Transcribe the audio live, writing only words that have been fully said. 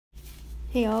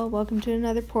Hey all, welcome to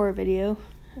another pour video.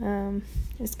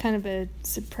 It's kind of a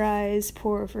surprise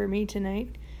pour for me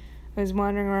tonight. I was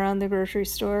wandering around the grocery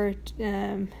store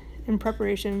in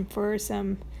preparation for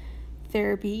some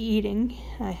therapy eating.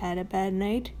 I had a bad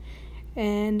night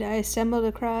and I stumbled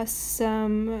across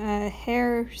some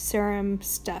hair serum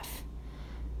stuff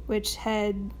which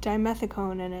had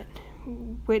dimethicone in it,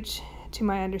 which to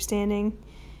my understanding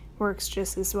works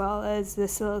just as well as the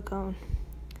silicone.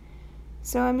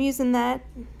 So I'm using that,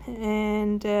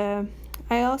 and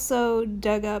I also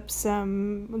dug up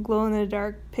some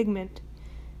glow-in-the-dark pigment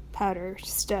powder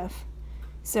stuff.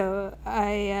 So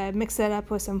I mixed that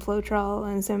up with some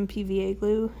floetrol and some PVA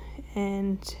glue,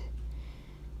 and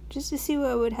just to see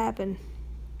what would happen.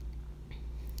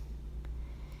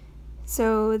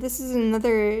 So this is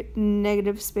another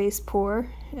negative space pour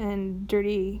and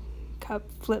dirty cup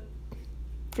flip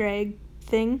drag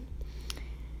thing.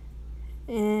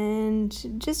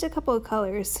 And just a couple of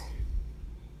colors.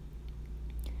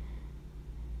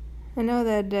 I know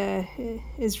that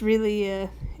is really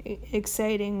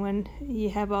exciting when you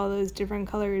have all those different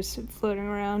colors floating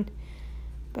around,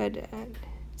 but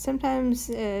sometimes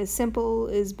simple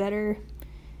is better,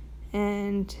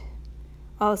 and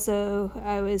also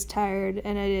I was tired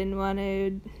and I didn't want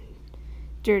to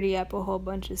dirty up a whole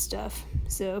bunch of stuff.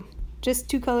 So just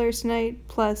two colors tonight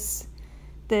plus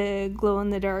the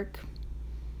glow-in-the-dark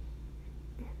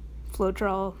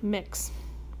floetrol mix,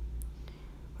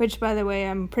 which by the way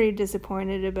I'm pretty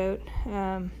disappointed about.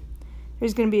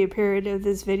 There's going to be a period of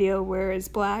this video where it's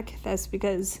black. That's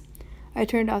because I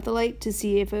turned off the light to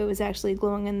see if it was actually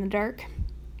glowing in the dark.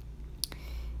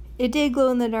 It did glow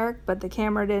in the dark, but the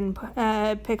camera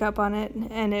didn't pick up on it,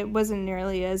 and it wasn't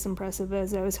nearly as impressive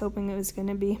as I was hoping it was going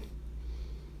to be.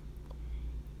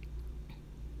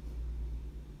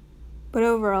 But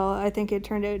overall, I think it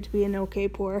turned out to be an okay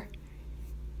pour.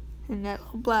 And that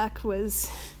little black was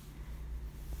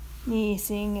me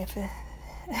seeing if it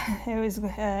was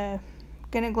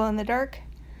gonna glow in the dark.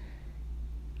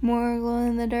 More glow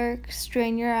in the dark.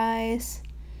 Strain your eyes.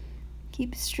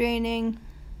 Keep straining.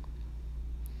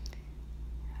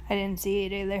 I didn't see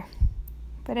it either.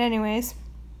 But anyways.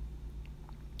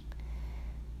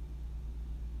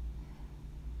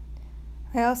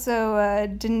 I also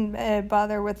didn't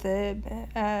bother with the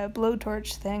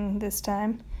blowtorch thing this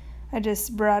time. I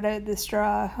just brought out the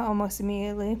straw almost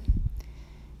immediately,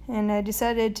 and I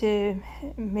decided to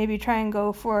maybe try and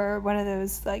go for one of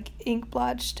those like ink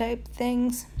blotch type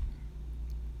things.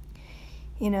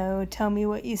 You know, tell me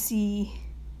what you see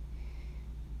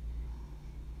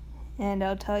and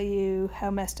I'll tell you how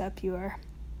messed up you are.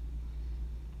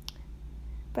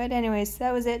 But anyways,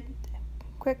 that was it.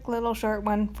 Quick little short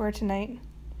one for tonight.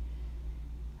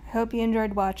 I hope you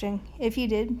enjoyed watching. If you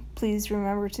did, please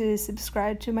remember to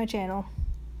subscribe to my channel.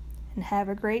 And have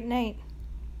a great night.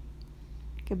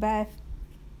 Goodbye.